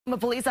The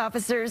police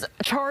officers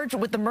charged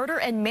with the murder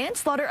and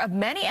manslaughter of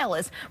Manny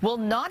Ellis will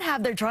not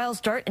have their trial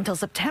start until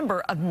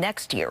September of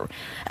next year.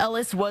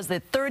 Ellis was the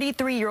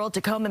 33-year-old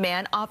Tacoma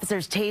man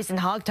officers tased and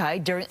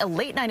hogtied during a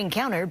late-night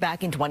encounter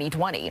back in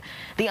 2020.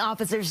 The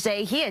officers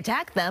say he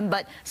attacked them,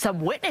 but some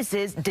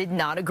witnesses did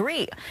not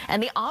agree,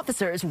 and the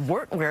officers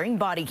weren't wearing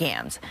body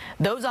cams.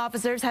 Those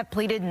officers have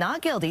pleaded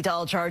not guilty to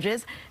all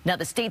charges. Now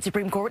the state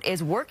Supreme Court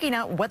is working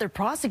out whether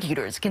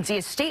prosecutors can see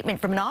a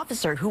statement from an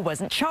officer who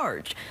wasn't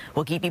charged.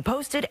 We'll keep you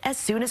posted as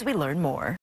soon as we learn more.